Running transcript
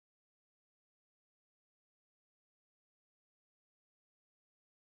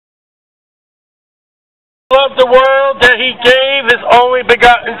loved the world that he gave his only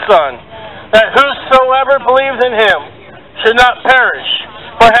begotten Son, that whosoever believes in him should not perish,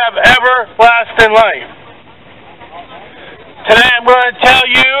 but have everlasting life. Today I'm going to tell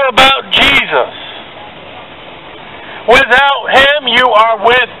you about Jesus. Without him, you are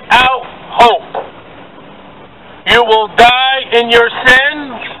without hope. You will die in your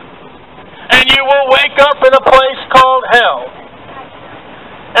sins, and you will wake up in a place called hell.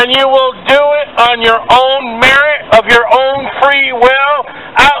 And you will do it on your own merit, of your own free will,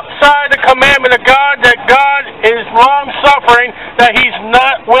 outside the commandment of God, that God is long-suffering, that he's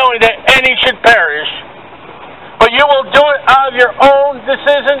not willing that any should perish. But you will do it out of your own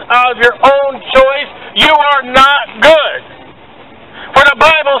decision, out of your own choice. You are not good. For the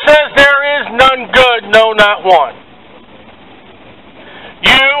Bible says there is none good, no, not one.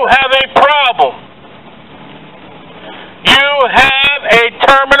 You have a problem. You have a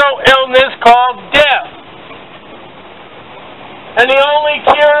terminal illness called death. And the only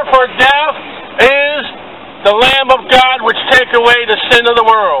cure for death is the Lamb of God, which takes away the sin of the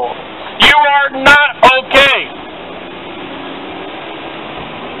world. You are not okay.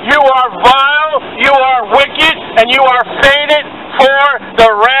 You are vile, you are wicked, and you are fated for the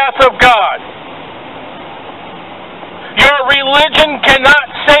wrath of God. Your religion cannot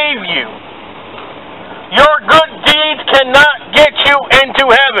save you. Your good deeds cannot get you into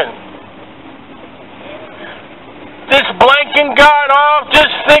heaven. This blanking God off, just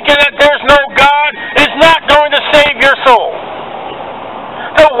thinking that there's no God, is not going to save your soul.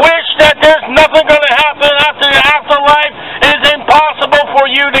 To wish that there's nothing going to happen after the afterlife is impossible for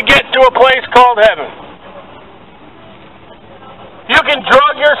you to get to a place called heaven. You can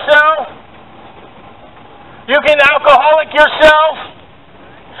drug yourself. You can alcoholic yourself.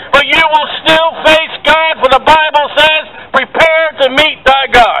 But you will still face God, for the Bible says, prepare to meet thy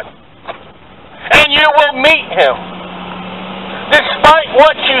God. And you will meet him. Despite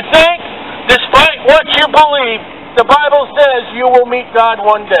what you think, despite what you believe, the Bible says you will meet God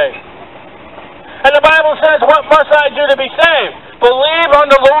one day. And the Bible says, what must I do to be saved? Believe on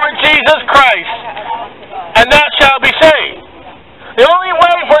the Lord Jesus Christ, and thou shalt be saved. The only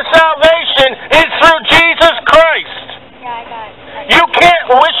way for salvation is through Jesus Christ. You can't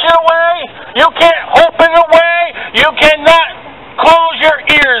wish it away. You can't hope it away. You cannot close your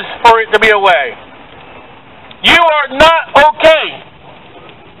ears for it to be away. You are not okay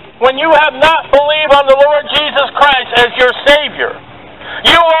when you have not believed on the Lord Jesus Christ as your Savior.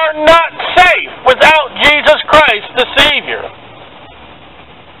 You are not safe without Jesus Christ, the Savior.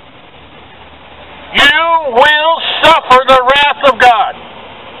 You will suffer the wrath of God.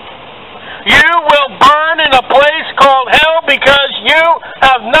 You will burn in a place called hell because you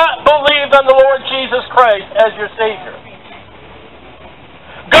have not believed on the Lord Jesus Christ as your Savior.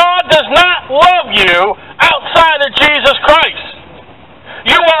 God does not love you outside of Jesus Christ.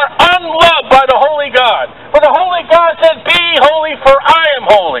 You are unloved by the Holy God. For the Holy God says, be holy, for I am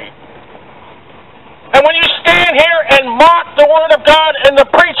holy. And when you stand here and mock the Word of God and the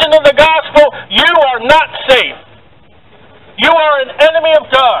preaching of the gospel, you are not safe. You are an enemy of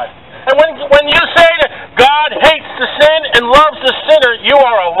God. And when you say that God hates the sin and loves the sinner, you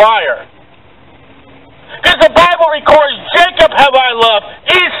are a liar. Because the Bible records, Jacob have I loved,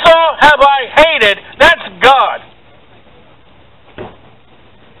 Esau have I hated. That's God.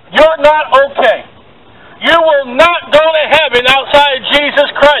 You're not okay. You will not go to heaven outside of Jesus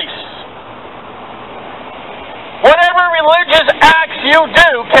Christ. Whatever religious acts you do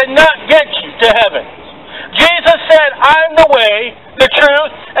cannot get you to heaven. Jesus said, I'm the way, the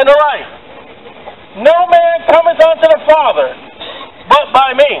truth, and the life. No man cometh unto the Father but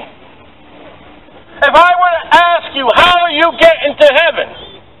by me. If I were to ask you, how do you get into heaven?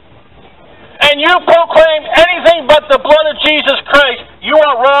 And you proclaim anything but the blood of Jesus Christ, you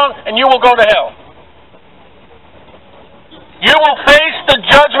are wrong and you will go to hell. You will face the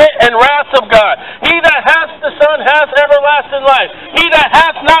judgment and wrath of God. He that hath the Son hath everlasting life. He that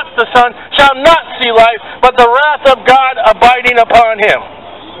hath not the Son shall not see life, but the wrath of God abiding upon him.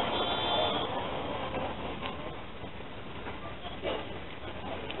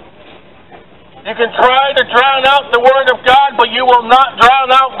 You can try to drown out the Word of God, but you will not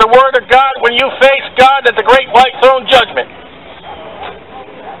drown out the Word of God when you face God at the great white throne judgment.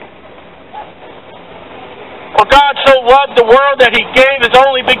 For God so loved the world that he gave his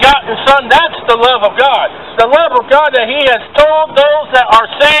only begotten Son. That's the love of God. The love of God that he has told those that are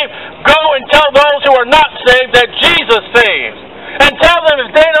saved, go and tell those who are not saved that Jesus saves. And tell them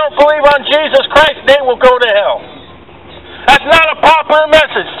if they don't believe on Jesus Christ, they will go to hell. That's not a popular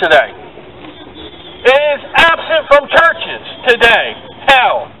message today. It is absent from churches today.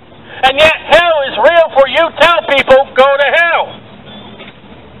 Hell. And yet hell is real for Therefore, you tell people, go to hell.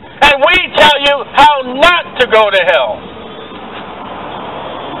 And we tell you how not to go to hell.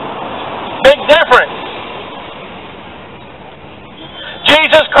 Big difference.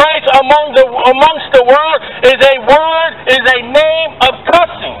 Jesus Christ amongst the world is a name of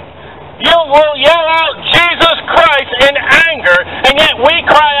cussing. You will yell out Jesus Christ in anger, and yet we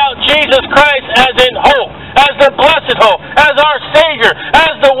cry out Jesus Christ as in hope, as the blessed hope, as our Savior,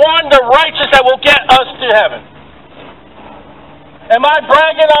 as the one, the righteous that will get us to heaven. Am I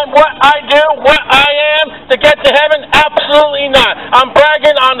bragging on what I do, what I am to get to heaven? Absolutely not. I'm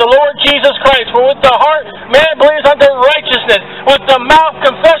bragging on the Lord Jesus Christ. For with the heart man believes unto righteousness, with the mouth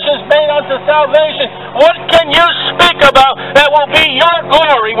confession is made unto salvation. What can you speak about that will be your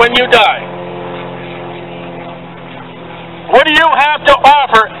glory when you die? What do you have to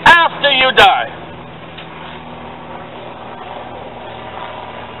offer after you die?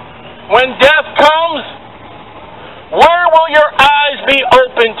 When death comes, where will your eyes be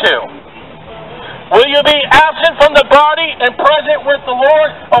open to? Will you be absent from the body and present with the Lord,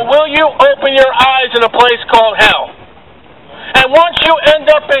 or will you open your eyes in a place called hell? And once you end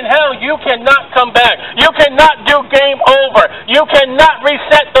up in hell, you cannot come back. You cannot do game over. You cannot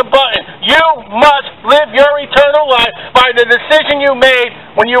reset the button. You must live your eternal life by the decision you made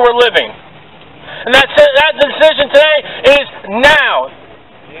when you were living. And that decision today is now.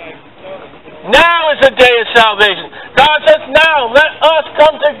 Now is the day of salvation. God says, now, let us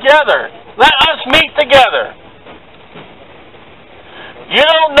come together. Let us meet together. You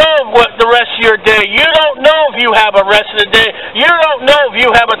don't know what the rest of your day. You don't know if you have a rest of the day. You don't know if you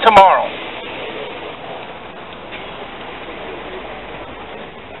have a tomorrow.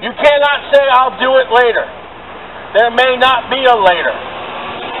 You cannot say, I'll do it later. There may not be a later.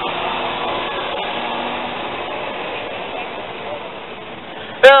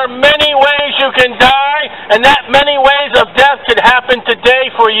 There are many ways you can die, and that many ways of death could happen today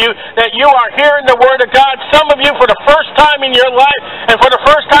for you, that you are hearing the Word of God. Some of you for the first time in your life, and for the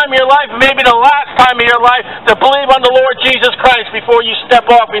first time in your life, maybe the last time in your life, to believe on the Lord Jesus Christ before you step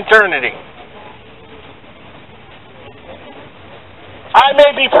off eternity. I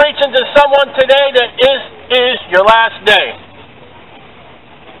may be preaching to someone today that is your last day.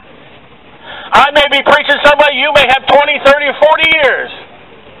 I may be preaching to somebody you may have 20, 30, or 40 years.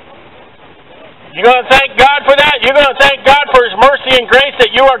 You're going to thank God for that? You're going to thank God for His mercy and grace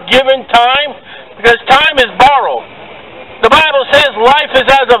that you are given time? Because time is borrowed. The Bible says life is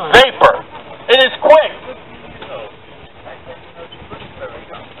as a vapor. It is quick.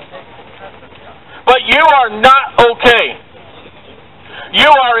 But you are not okay.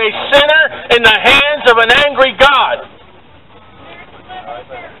 You are a sinner in the hands of an angry God.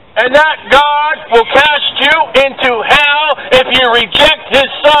 And that God will cast you into hell if you reject His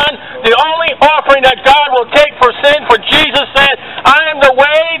Son. The only offering that God will take for sin, for Jesus said, I am the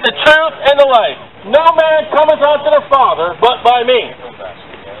way, the truth, and the life. No man cometh unto the Father but by me.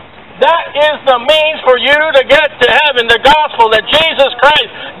 That is the means for you to get to heaven, the gospel that Jesus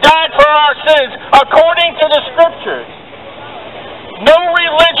Christ died for our sins according to the Scriptures. No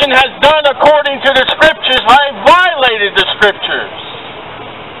religion has done according to the Scriptures. I violated the Scriptures.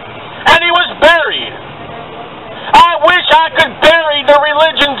 And He was buried. I wish I could bury the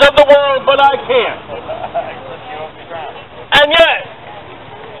religions of the world, but I can't. And yet,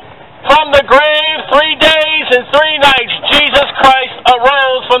 from the grave, 3 days and 3 nights, Jesus Christ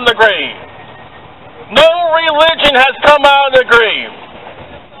arose from the grave. No religion has come out of the grave.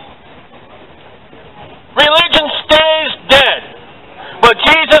 Religion stays dead. But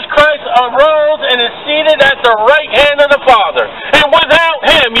Jesus Christ arose and is seated at the right hand of the Father. And without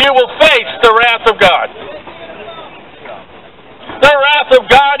Him, you will face the wrath of God. The wrath of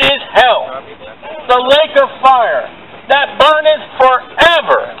God is hell. The lake of fire that burneth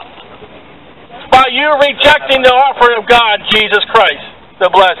forever by you rejecting the offering of God, Jesus Christ,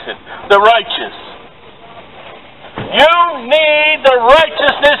 the blessed, the righteous. You need the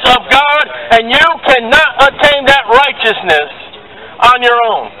righteousness of God, and you cannot attain that righteousness on your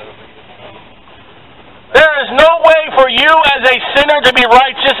own. There is no way for you as a sinner to be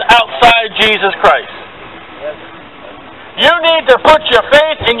righteous outside Jesus Christ. You need to put your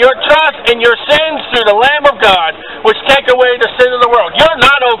faith and your trust in your sins through the Lamb of God, which take away the sin of the world. You're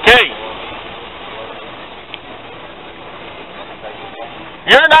not okay.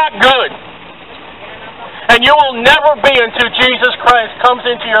 You're not good. And you will never be until Jesus Christ comes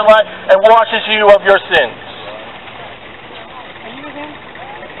into your life and washes you of your sins.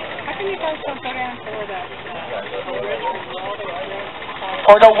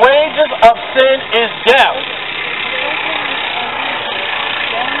 For the wages of sin is death.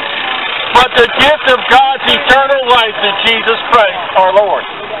 but the gift of God's eternal life in Jesus Christ our Lord.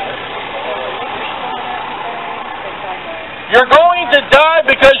 You're going to die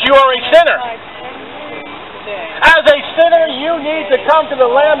because you are a sinner. As a sinner, you need to come to the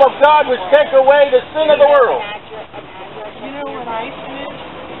Lamb of God which takes away the sin of the world. You know what I said?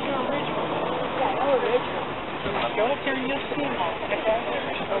 You're original. Don't turn your skin off.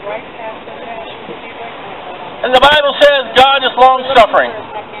 Go right past the national. And the Bible says God is long-suffering.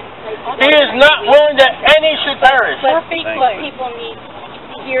 He is not willing that any should perish. People need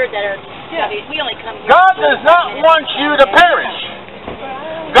to hear that are... We only come here. God does not want you to perish.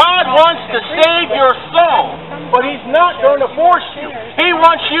 God wants to save your soul, but He's not going to force you. He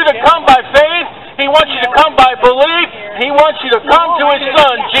wants you to come by faith. He wants you to come by belief. He wants you to come to His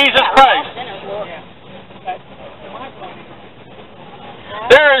Son, Jesus Christ.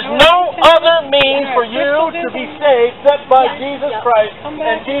 There is no other means for you to be saved except by Jesus Christ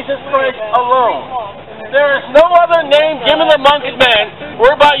and Jesus Christ alone. There is no other name given amongst men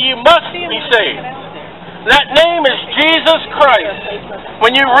whereby you must be saved. That name is Jesus Christ.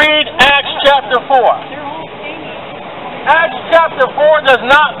 When you read Acts chapter 4. Acts chapter 4 does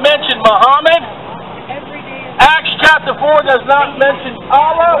not mention Muhammad. Acts chapter 4 does not mention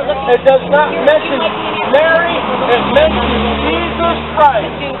Allah. It does not mention Mary. It mentions Jesus Christ.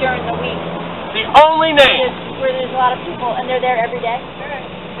 During the week. The only name. Where there's a lot of people and they're there every day.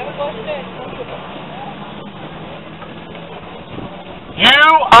 You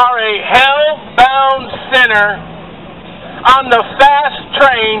are a hell-bound sinner on the fast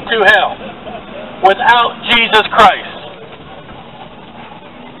train to hell without Jesus Christ.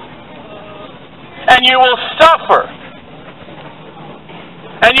 And you will suffer.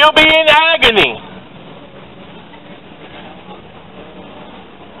 And you'll be in agony.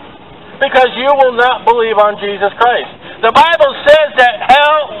 Because you will not believe on Jesus Christ. The Bible says that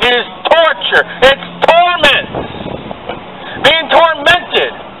hell is torture. It's torment. Being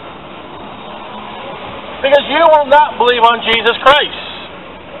tormented. Because you will not believe on Jesus Christ.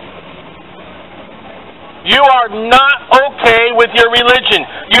 You are not okay with your religion.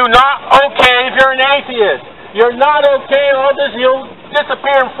 You're not okay if you're an atheist. You're not okay, you'll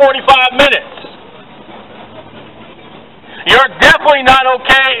disappear in 45 minutes. You're definitely not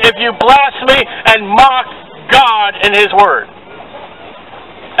okay if you blaspheme and mock God and His Word.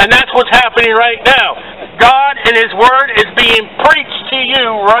 And that's what's happening right now. God and His Word is being preached to you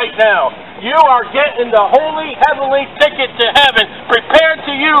right now. You are getting the holy heavenly ticket to heaven prepared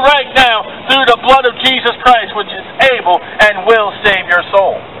to you right now through the blood of Jesus Christ, which is able and will save your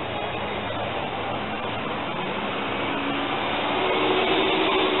soul.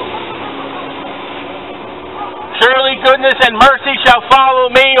 Surely goodness and mercy shall follow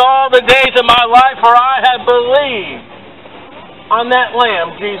me all the days of my life, for I have believed on that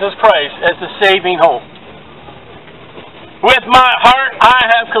Lamb, Jesus Christ, as the saving hope. With my heart I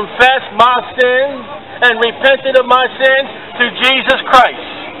have confessed my sins and repented of my sins to Jesus Christ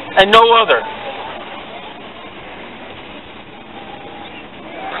and no other.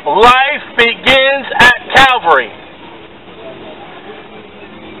 Life begins at Calvary.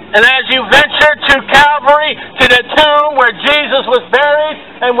 And as you venture to Calvary, to the tomb where Jesus was buried,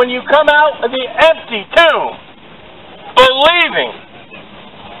 and when you come out of the empty tomb, believing,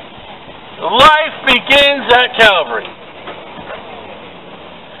 life begins at Calvary.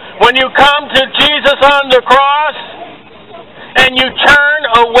 When you come to Jesus on the cross and you turn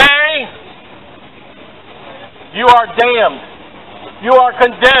away, you are damned. You are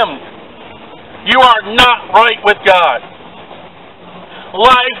condemned. You are not right with God.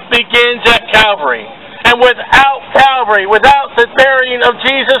 Life begins at Calvary. And without Calvary, without the burying of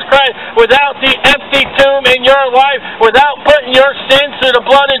Jesus Christ, without the empty tomb in your life, without putting your sins through the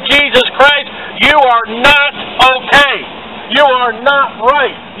blood of Jesus Christ, you are not okay. You are not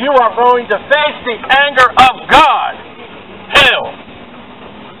right. You are going to face the anger of God. Hell.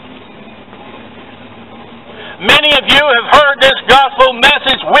 Many of you have heard this gospel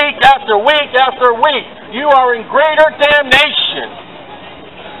message week after week after week. You are in greater damnation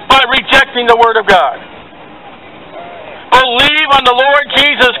by rejecting the Word of God. Believe on the Lord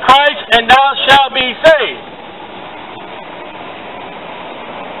Jesus Christ and thou shalt be saved.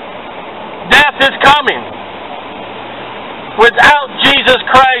 Death is coming. Without Jesus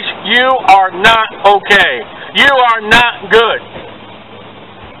Christ, you are not okay. You are not good.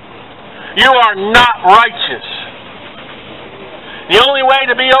 You are not righteous. The only way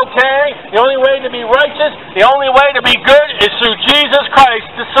to be okay, the only way to be righteous, the only way to be good is through Jesus Christ,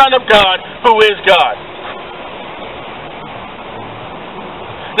 the Son of God, who is God.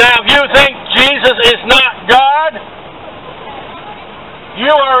 Now, if you think Jesus is not God,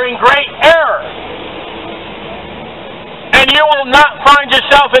 you are in great error. And you will not find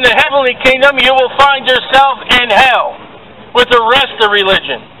yourself in the heavenly kingdom. You will find yourself in hell with the rest of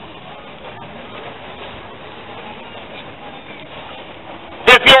religion.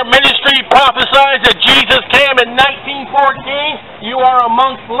 If your ministry prophesies that Jesus came in 1914, you are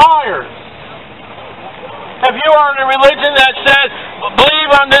amongst liars. If you are in a religion that says,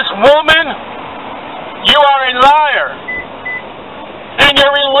 believe on this woman, you are a liar. And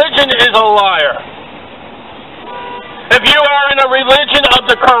your religion is a liar. If you are in a religion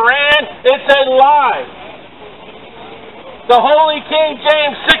of the Quran, it's a lie. The Holy King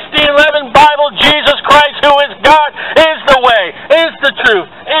James 1611 Bible, Jesus Christ, who is God, is the way, is the truth,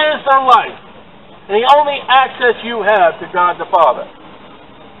 is the life. And the only access you have to God the Father.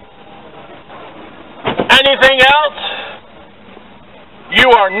 Anything else, you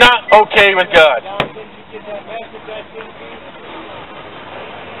are not okay with God.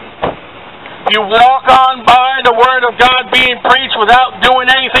 You walk on by the Word of God being preached without doing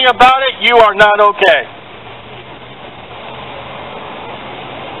anything about it, you are not okay.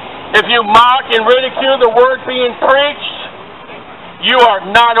 If you mock and ridicule the Word being preached, you are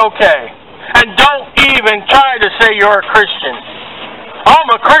not okay. And don't even try to say you're a Christian. I'm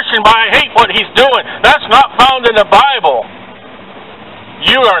a Christian, but I hate what he's doing. That's not found in the Bible.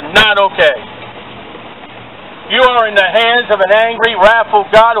 You are not okay. You are in the hands of an angry, wrathful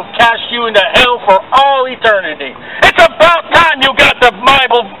God who cast you into hell for all eternity. It's about time you got the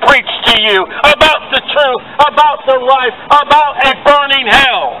Bible preached to you about the truth, about the life, about a burning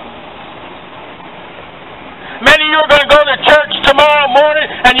hell. Many of you are going to go to church tomorrow morning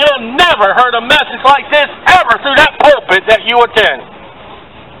and you'll never heard a message like this ever through that pulpit that you attend.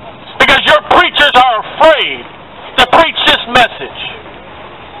 Because your preachers are afraid to preach this message.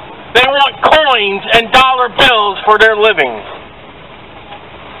 They want coins and dollar bills for their living.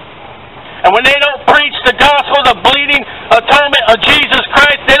 And when they don't preach the gospel, the bleeding atonement of Jesus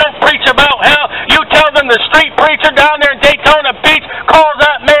Christ, they don't preach about hell. You tell them the street preacher down there in Daytona Beach calls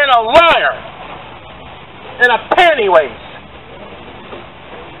that man a liar and a pantywaist.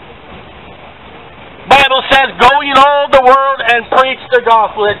 Bible says, go ye all the world and preach the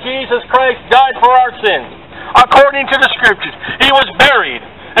gospel, that Jesus Christ died for our sins, according to the Scriptures. He was buried,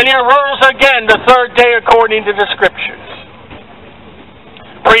 and he arose again the third day according to the Scriptures.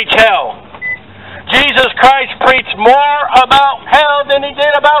 Preach hell. Jesus Christ preached more about hell than he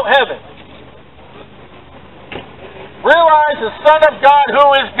did about heaven. Realize the Son of God, who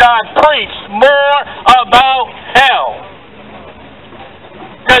is God, preached more about hell.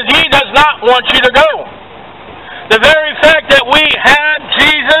 Because he does not want you to go. The very fact that we have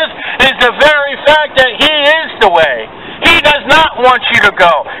Jesus is the very fact that he is the way. He does not want you to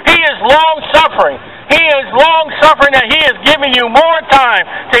go. He is long-suffering. He is long-suffering that he is giving you more time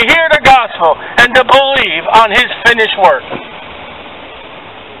to hear the gospel and to believe on his finished work.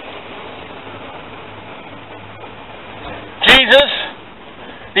 Jesus,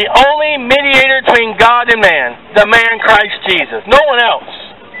 the only mediator between God and man, the man Christ Jesus. No one else.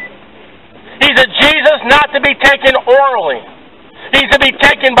 He's a Jesus not to be taken orally. He's to be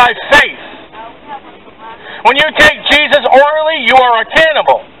taken by faith. When you take Jesus orally, you are a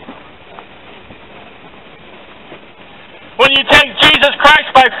cannibal. When you take Jesus Christ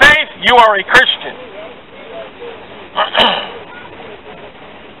by faith, you are a Christian.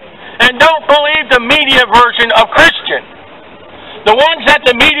 And don't believe the media version of Christian. The ones that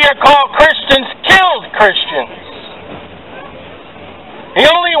the media call Christians killed Christians. The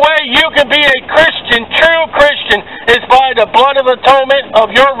only way you can be a Christian, true Christian, is by the blood of atonement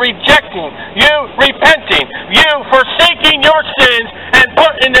of your rejecting, you repenting, you forsaking your sins and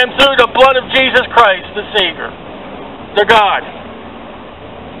putting them through the blood of Jesus Christ, the Savior, the God,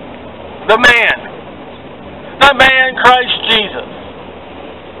 the man Christ Jesus.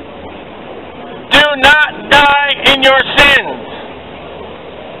 Do not die in your sins.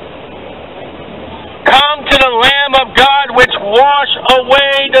 Come to the Lamb of God which wash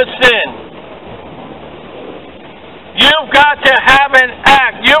away the sin. You've got to have an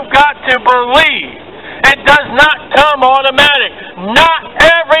act. You've got to believe. It does not come automatic. Not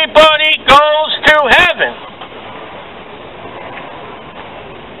everybody goes to heaven.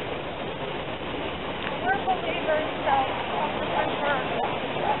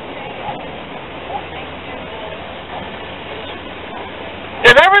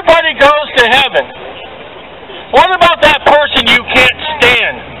 If everybody goes to heaven, what about that person you can't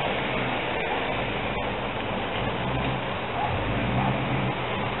stand?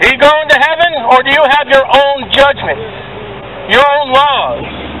 Are you going to heaven, or do you have your own judgments, your own laws?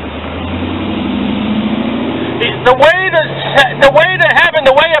 The way to heaven,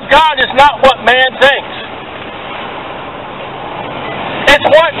 the way of God is not what man thinks. It's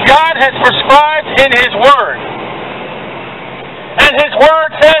what God has prescribed in His Word. And His Word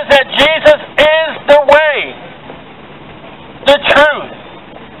says that Jesus is the way, the truth,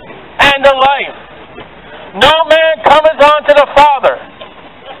 and the life. No man cometh unto the Father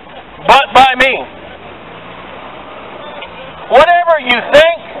but by me. Whatever you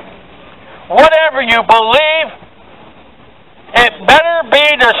think, whatever you believe, it better be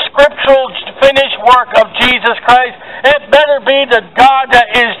the scriptural finished work of Jesus Christ. It better be the God that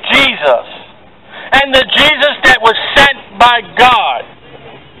is Jesus. And the Jesus that was sent by God.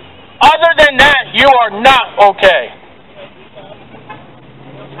 Other than that, you are not okay.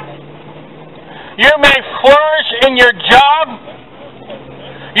 You may flourish in your job.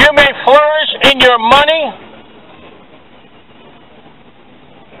 You may flourish in your money.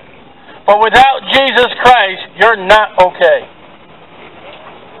 But without Jesus Christ, you're not okay.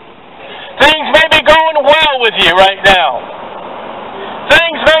 Things may be going well with you right now.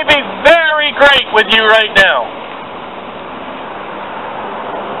 Things may be very great with you right now.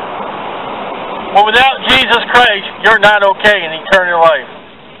 But without Jesus Christ, you're not okay in eternal life.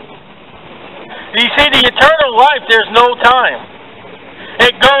 You see, the eternal life, there's no time.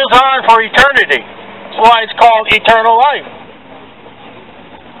 It goes on for eternity. That's why it's called eternal life.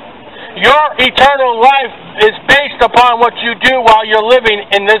 Your eternal life is based upon what you do while you're living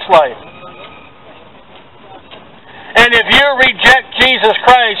in this life. And if you reject Jesus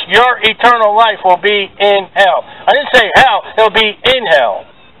Christ, your eternal life will be in hell. I didn't say hell, it'll be in hell.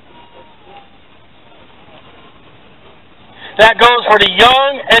 That goes for the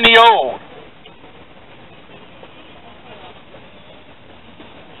young and the old.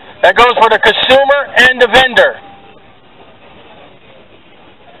 That goes for the consumer and the vendor.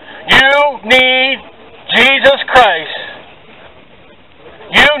 You need Jesus Christ.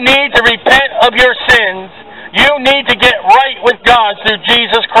 You need to repent of your sins. You need to get right with God through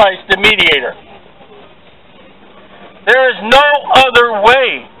Jesus Christ, the mediator. There is no other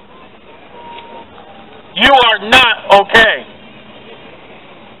way. You are not okay.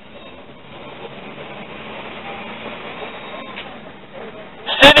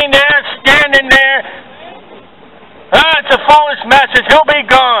 Sitting there, standing there, it's a foolish message, he'll be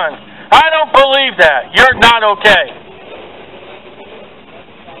gone. I don't believe that. You're not okay.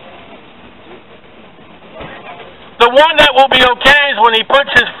 The one that will be okay is when he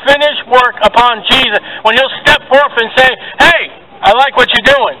puts his finished work upon Jesus. When he'll step forth and say, hey, I like what you're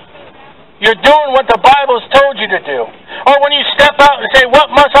doing. You're doing what the Bible's told you to do. Or when you step out and say,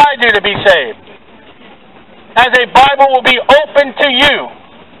 what must I do to be saved? As a Bible will be open to you.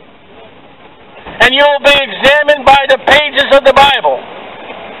 And you will be examined by the pages of the Bible.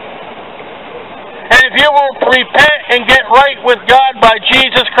 And if you will repent and get right with God by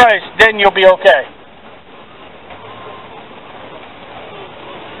Jesus Christ, then you'll be okay.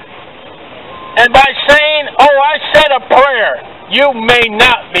 And by saying, oh, I said a prayer, you may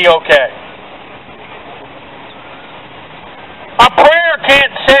not be okay. A prayer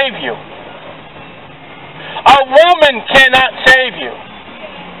can't save you. A woman cannot save you.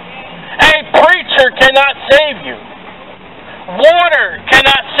 A preacher cannot save you. Water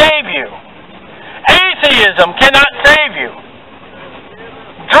cannot save you. Atheism cannot save you.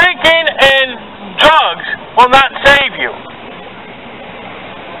 Drinking and drugs will not save you.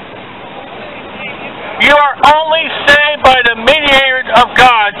 You are only saved by the mediator of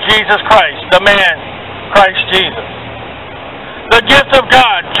God, Jesus Christ, the man, Christ Jesus. The gift of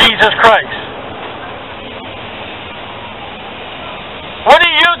God, Jesus Christ. What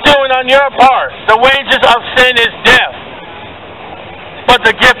are you doing on your part? The wages of sin is death. But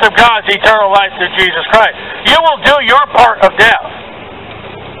the gift of God is eternal life through Jesus Christ. You will do your part of death.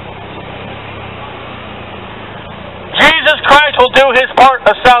 Jesus Christ will do his part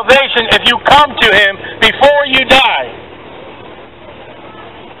of salvation if you come to him before you die.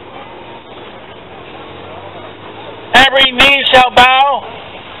 Every knee shall bow,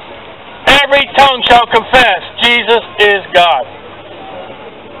 every tongue shall confess Jesus is God.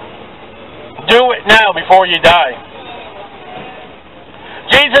 Do it now before you die.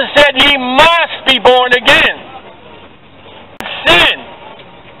 Jesus said ye must be born again. Sin.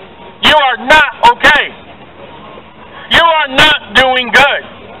 You are not okay. You are not doing good.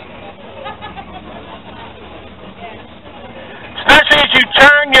 Especially as you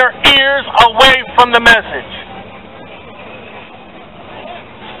turn your ears away from the message.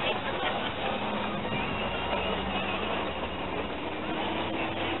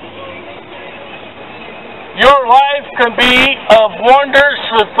 life can be of wonder,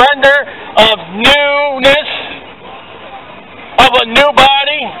 splendor, of newness,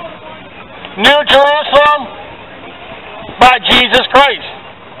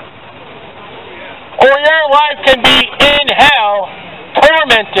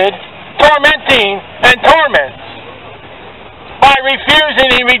 tormenting, and torments by refusing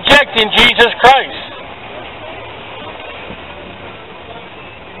and rejecting Jesus Christ.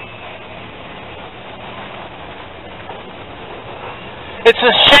 It's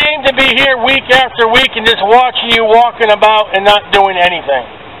a shame to be here week after week and just watching you walking about and not doing anything.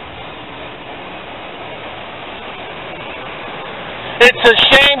 It's a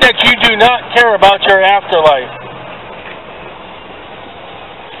shame that you do not care about your afterlife.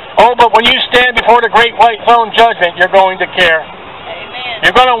 Oh, but when you stand before the great white throne judgment, you're going to care. Amen.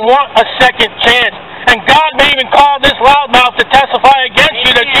 You're going to want a second chance. And God may even call this loudmouth to testify against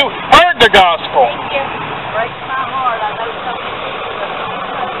you that you heard the gospel. Thank you. Breaks my heart. I know so many people that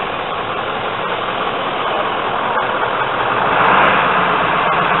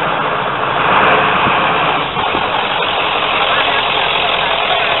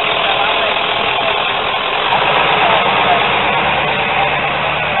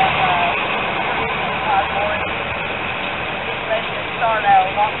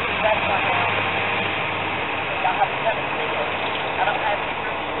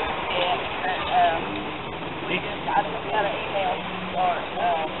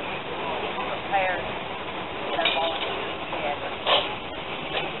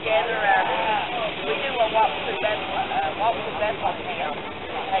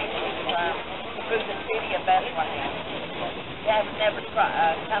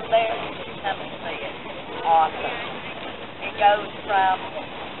come there, come and see it. Awesome. It goes from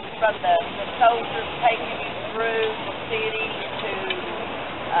the soldiers taking you through the city to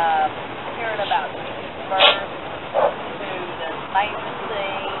hearing about Jesus' birth, to the main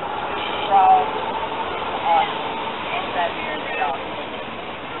scene, to the cross. Awesome. And that's really awesome.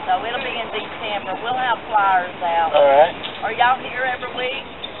 So it'll be in December. We'll have flyers out. All right. Are y'all here every week?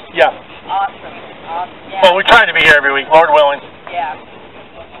 Yeah. Awesome. Awesome. Yeah. Well, we're trying to be here every week, Lord willing. Yeah.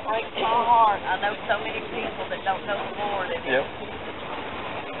 Breaks my heart. I know so many people that don't know the Lord. And Yep.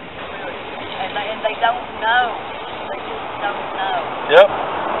 And they don't know. They just don't know. Yep.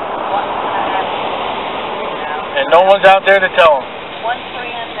 What's going to happen. You know? And no one's out there to tell them. One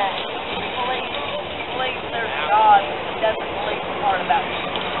friend that believes there's a God, but doesn't believe the part about you.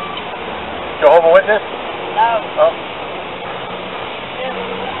 Jehovah's Witness? No. Oh. Just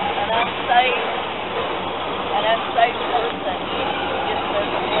an unsaved person just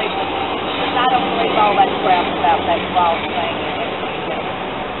doesn't believe it. Because I don't believe all that crap about that cross thing.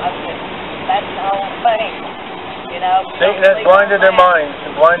 That's the whole thing. You know. Satan has blinded their minds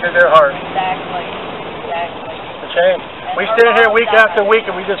and blinded their hearts. Exactly. Exactly. It's a shame. We stand here week after week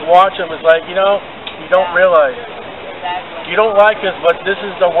and we just watch them. It's like, you know, you don't realize. Exactly. You don't like us, but this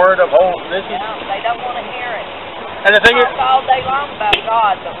is the word of hope. This is. They don't want to hear it. And the thing is, talk all day long about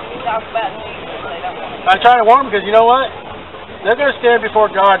God, but when you talk about Jesus, they don't want to hear it. I try to warn them because you know what? They're going to stand before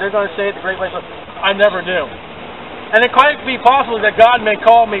God. They're going to say at the great place, I never knew. And it quite be possible that God may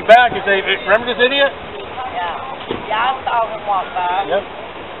call me back and say, remember this idiot? Yeah. Yeah, I saw him walk by. Yep.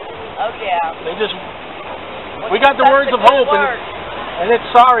 Oh, yeah. They just, we got the words of hope, and it's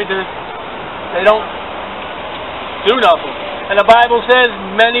sorry they don't do nothing. And the Bible says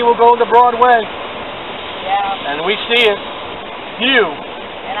many will go the broad way. Yeah. And we see it. Few.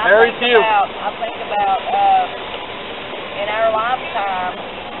 And Very few. I think about in our lifetime,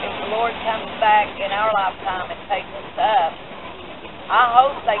 if the Lord comes back in our lifetime and takes us up, I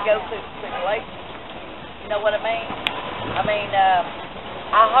hope they go through the tribulation. You know what I mean?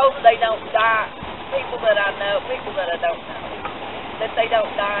 I hope they don't die. People that I know, people that I don't know, that they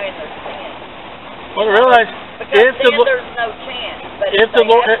don't die in their sins. Well, realize because there's no chance. But if the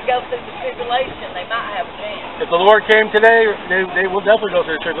they Lord have to go through the tribulation, they might have a chance. If the Lord came today, they will definitely go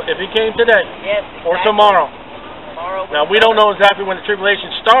through the tribulation. If He came today, yes, exactly. Or tomorrow. Now we don't know exactly when the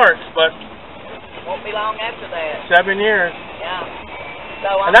tribulation starts, but it won't be long after that. 7 years. Yeah. So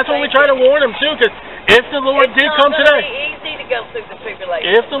and that's when we try to warn them too, because if the Lord did come today, it's easy to go through the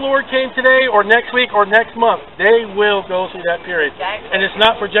tribulation. If the Lord came today, or next week, or next month, they will go through that period. Exactly. And it's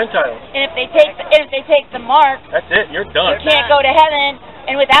not for Gentiles. And if they take the mark, that's it. You're done. You can't go to heaven,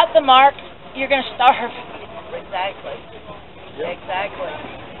 and without the mark, you're going to starve. Exactly. Yep. Exactly.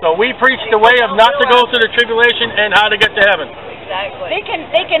 So we preach the way of not to go through the tribulation and how to get to heaven. Exactly.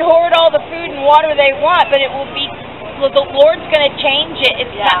 They can hoard all the food and water they want, but it will be. Well, the Lord's going to change it.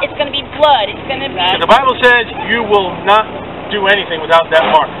 It's going to be blood. It's going to be. The Bible says you will not do anything without that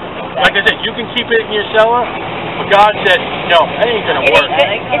mark. Like I said, you can keep it in your cellar, but God said, no, that ain't going to work. That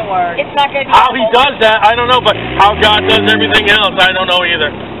ain't going to work. It's not going to be. How He does that, I don't know, but how God does everything else, I don't know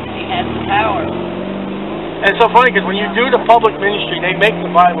either. He has the power. And it's so funny, because when you do the public ministry, they make the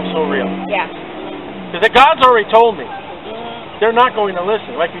Bible so real. Yeah. Because God's already told me. they're not going to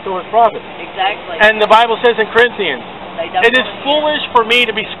listen, like we told his prophet. Exactly. And the Bible says in Corinthians, They don't it is wanna hear. foolish for me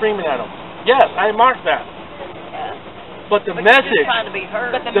to be screaming at them. Yes, I marked that. Yeah. But the But you're just message, trying to be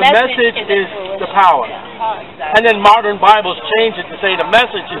heard. But the message isn't is foolish. the power. Yeah, exactly. And then modern Bibles change it to say the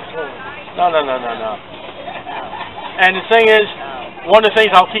message is no. And the thing is, one of the things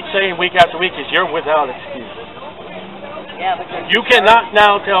I'll keep saying week after week is you're without excuse. Yeah, because You cannot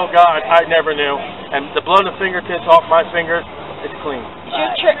now tell God, I never knew, and the blood of fingertips off my fingers, it's clean.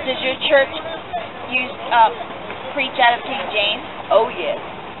 Does your church use preach out of King James? Oh, yes.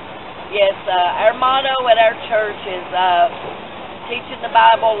 Yes, our motto at our church is teaching the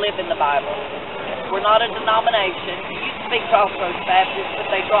Bible, living the Bible. We're not a denomination. It used to be Crossroads Baptist, but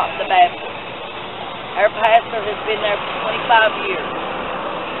they dropped the Baptist. Our pastor has been there for 25 years.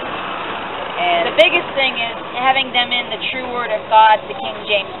 And The biggest thing is having them in the true Word of God, the King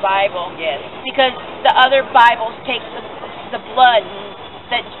James Bible. yes, Because the other Bibles take the blood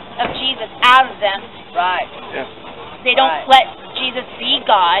of Jesus out of them. right, Yeah. They don't Right. let Jesus be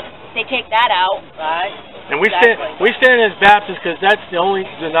God. They take that out. right. And we Exactly. stand as Baptists because that's the only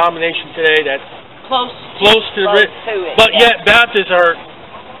denomination today that's Close. close to the Close writ. to it, But yeah. yet Baptists are,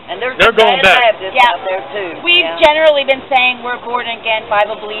 And there's They're some going bad back. Baptists Yeah. out there too. We've yeah. generally been saying we're born again,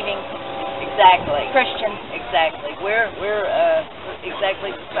 Bible believing Exactly. Christians. Exactly. We're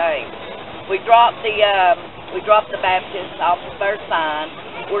exactly the same. We dropped the Baptists off of our sign.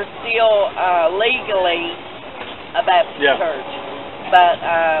 We're still legally a Baptist Yeah. church, but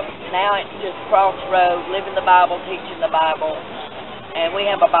now it's just Crossroad, living the Bible, teaching the Bible, and we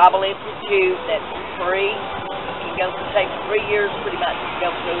have a Bible Institute that's free. You can go to take 3 years pretty much to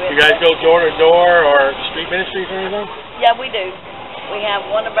go through it. you guys go door to door or street ministries or anything? Yeah, we do. We have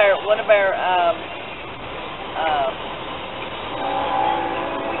one of our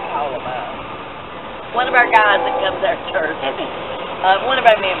we call him one of our guys that comes to our church. One of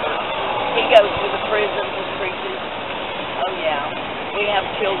our members. He goes to the prisons and preaches. Oh yeah. We have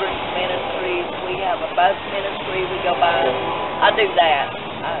children's ministries. We have a bus ministry. We go by. I do that.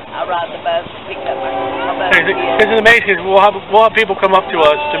 I ride the bus and pick up my bus. It's amazing. We'll have people come up to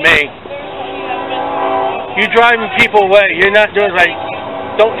us, to me. You're driving people away. You're not doing like,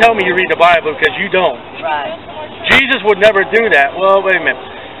 don't tell me you read the Bible because you don't. Right. Jesus would never do that. Well, wait a minute.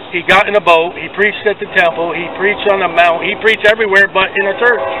 He got in a boat. He preached at the temple. He preached on the mount. He preached everywhere but in a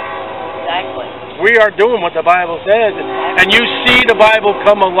church. Exactly. We are doing what the Bible says. And you see the Bible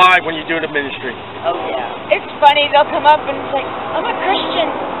come alive when you do the ministry. Oh yeah. It's funny, they'll come up and say, I'm a Christian,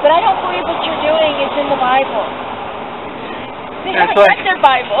 but I don't believe what you're doing is in the Bible. They It's haven't like- read their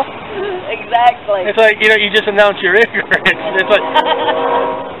Bible. Exactly. It's like, you just announce your ignorance. It's like,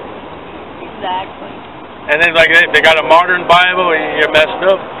 Exactly. and then like they got a modern Bible and you're messed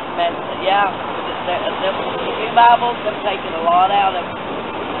up. Yeah. The new Bibles have taken a lot out of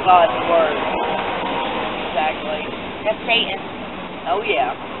God's Word. Exactly. That's Satan. Oh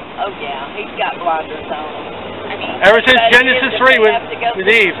yeah. Oh yeah. He's got blinders on. I mean, Ever since But Genesis if 3 they have to go with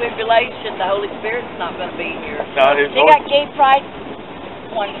through Eve. tribulation, the Holy Spirit's not going to be here. No, it's they got gay pride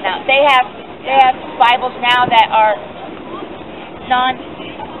ones now. They have Bibles now that are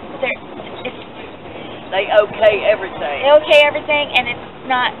They okay everything. they okay everything, and it's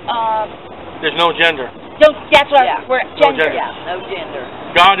not there's no gender. that's what Yeah. we're No gender. gender. Yeah. No gender.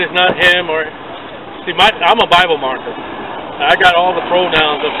 God is not him or... See, I'm a Bible marker. I got all the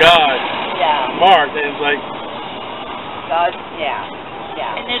pronouns of God Yeah. marked, and it's like, God. Yeah.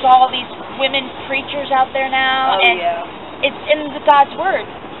 Yeah. And there's all these women preachers out there now, Oh and yeah. it's in God's word.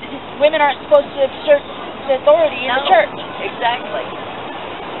 Women aren't supposed to assert the authority in the No. church. Exactly.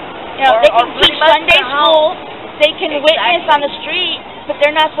 You know, Or- they or can pretty teach much Sunday the school, they can witness Exactly. on the street, but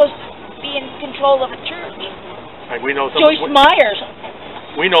they're not supposed to be in control of a church. like we know Joyce someone, Myers.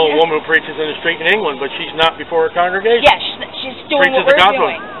 we know a woman who preaches in the street in England, but she's not before her congregation. Yeah, she's doing Preaches what the we're gospel.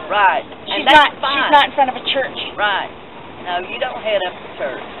 doing. Right. She's And that's not. fine. She's not in front of a church. Right. No, you don't head up the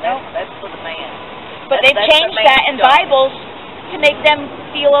church. That's for the man. But That's they've the changed man's that in job. Bibles to make them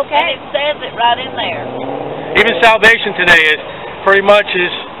feel And okay. it says it right in there. Even salvation today is pretty much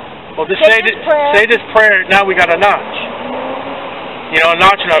is, well, just Say this prayer. say this prayer, now we got a notch. You know, a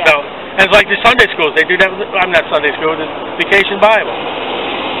notch in our Yeah. belt. And it's like the Sunday schools, they do that, I'm not Sunday school, the Vacation Bible.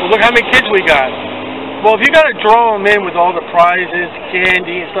 Well, look how many kids we got. Well, if you got to draw them in with all the prizes,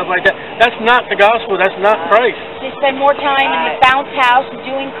 candy, and stuff like that, that's not the gospel, that's not Christ. They spend more time in the Right. bounce house and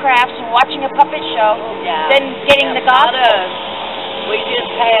doing crafts and watching a puppet show Yeah. than getting the Not gospel. us. We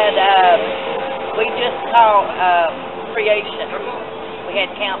just had, we just taught creation. We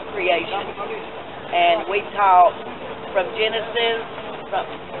had Camp Creation. And we taught from Genesis, from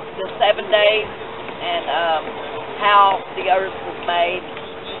the 7 days, and how the earth was made,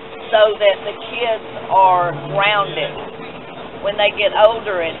 so that the kids are grounded. When they get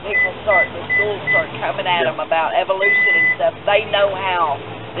older and the schools start coming at them about evolution and stuff, they know how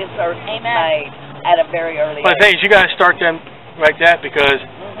this earth was made at a very early age. But the thing is, you got to start them like that because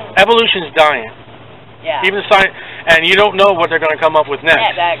evolution's dying. Yeah. Even science, and you don't know what they're going to come up with next.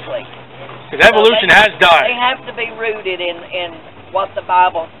 Exactly. Because evolution has died. They have to be rooted in what the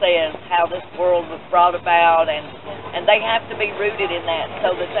Bible says, how this world was brought about, and they have to be rooted in that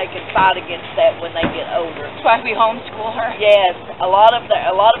so that they can fight against that when they get older. That's why we homeschool her. Yes, a lot of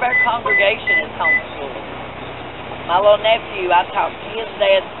our congregation is homeschooled. My little nephew, I talked to his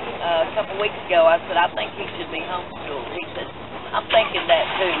dad a couple weeks ago. I said, I think he should be homeschooled. He said, I'm thinking that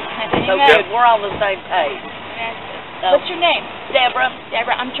too. So good, we're on the same page. What's your name? Deborah.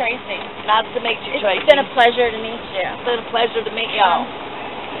 Deborah, I'm Tracy. Nice to meet you, Tracy. It's been a pleasure to meet you. It's been a pleasure to meet y'all.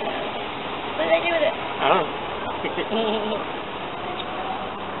 What did I do with it? I don't know.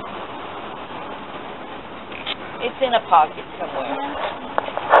 It's in a pocket somewhere.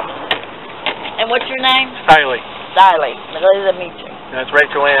 And what's your name? Riley. Riley. Glad to meet you. That's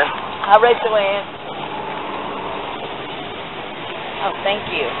Rachel Ann. Hi, Rachel Ann. Oh, thank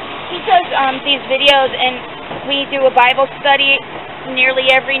you. He does these videos, and we do a Bible study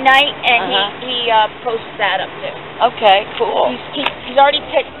nearly every night, and he posts that up there. Okay, cool. He's already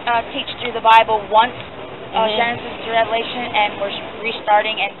teach through the Bible once, Genesis to Revelation, and we're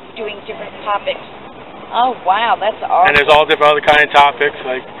restarting and doing different topics. Oh, wow, that's awesome. And there's all different other kind of topics.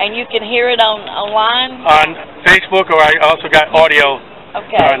 And you can hear it online? On Facebook, or I also got audio.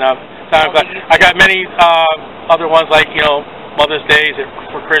 Okay. I got many other ones like, Mother's Days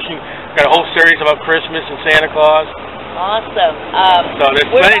for Christian. Got a whole series about Christmas and Santa Claus. Awesome. So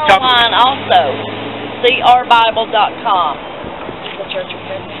there's we're plenty of online also. crbible.com. The Church of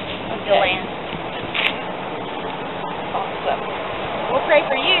Christmas. Okay. Awesome. We'll pray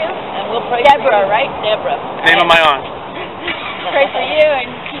for you. And we'll pray Deborah, for you. right? Deborah. Name of my aunt. Pray for you and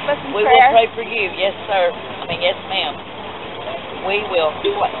keep us in we prayer. We will pray for you. Yes, sir. Yes, ma'am. We will.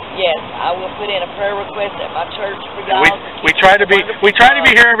 Yes, I will put in a prayer request at my church for y'all. We try to be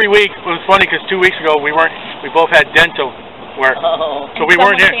here every week. It was funny because 2 weeks ago we both had dental work, so we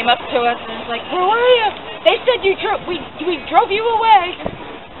weren't here. Someone came up to us and was like, "Where were you? They said we drove you away."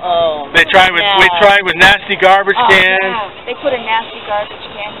 Oh. We tried with nasty garbage cans. Yeah. They put a nasty garbage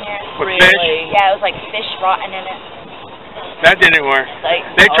can here. With fish. Yeah, it was like fish rotting in it. That didn't work.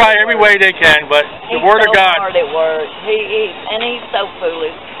 They try every way they can, but the Word of God. He's so hard at work. He's so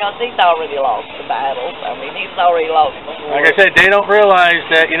foolish because he's already lost the battles. I mean, he's already lost the war. Like I said, they don't realize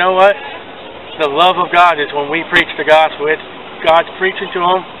that, you know what? The love of God is when we preach the gospel. It's God's preaching to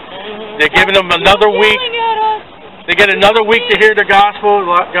them. They're giving them another week. They get another week to hear the gospel.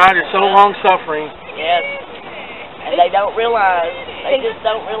 God is so long-suffering. Yes. And they don't realize, they just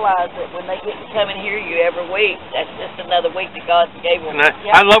don't realize that when they get to come and hear you every week, that's just another week that God gave them. And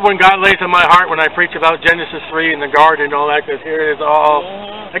I love when God lays on my heart when I preach about Genesis 3 and the garden and all that, because here it is all,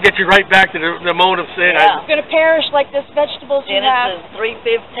 I get you right back to the mode of sin. It's going to perish like this vegetables you have. Genesis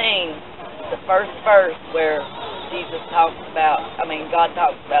 3:15, the first verse where Jesus talks about, God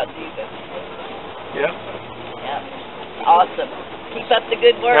talks about Jesus. Yep. Yeah. Awesome. Keep up the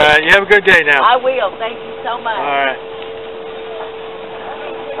good work. You have a good day now. I will. Thank you so much. All right.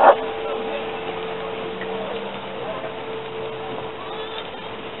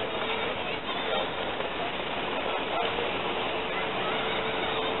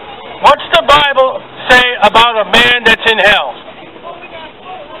 What's the Bible say about a man that's in hell?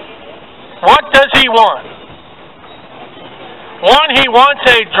 What does he want? One, he wants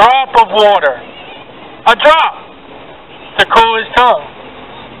a drop of water. A drop to cool his tongue.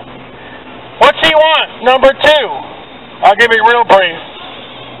 What's he want? Number two. I'll give it real brief.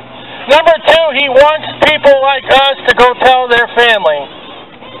 Number two, he wants people like us to go tell their family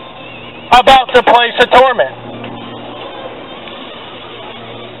about the place of torment.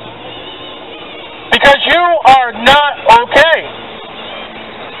 Because you are not okay.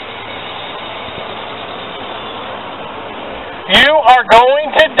 You are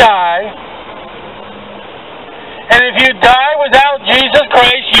going to die, and if you die without Jesus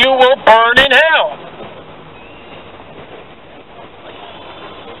Christ, you will burn in hell.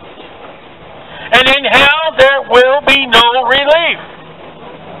 And in hell, there will be no relief.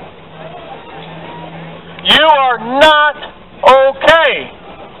 You are not okay.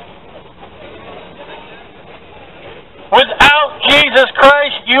 Without Jesus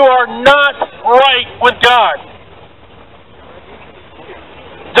Christ, you are not right with God.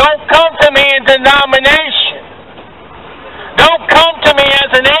 Don't come to me in denomination. Don't come to me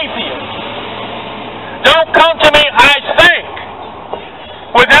as an atheist. Don't come to me,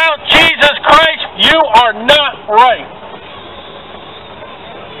 Without Jesus Christ, you are not right.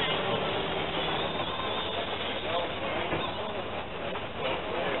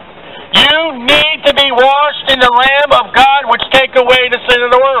 You need to be washed in the Lamb of God, which take away the sin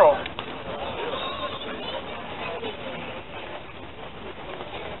of the world.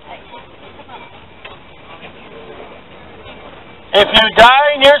 If you die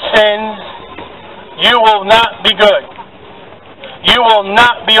in your sins, you will not be good. You will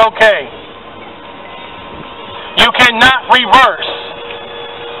not be okay. You cannot reverse.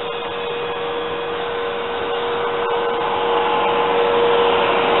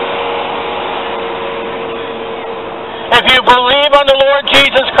 If you believe on the Lord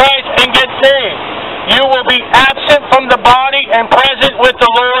Jesus Christ and get saved, you will be absent from the body and present with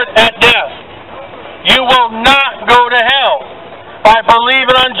the Lord at death. You will not go to hell by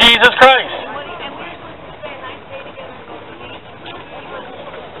believing on Jesus Christ.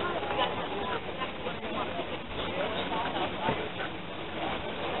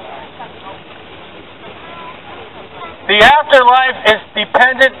 The afterlife is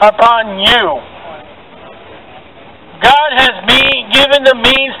dependent upon you. God has given the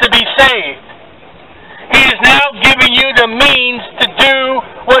means to be saved. He is now giving you the means to do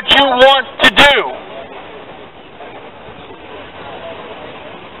what you want to do.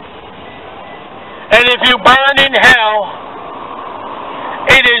 And if you burn in hell,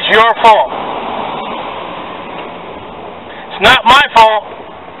 it is your fault. It's not my fault.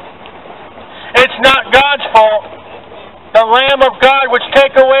 It's not God's fault. The Lamb of God which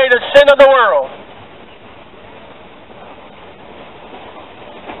take away the sin of the world.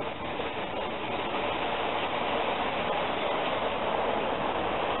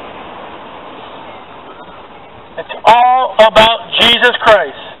 It's all about Jesus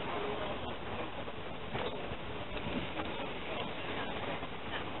Christ.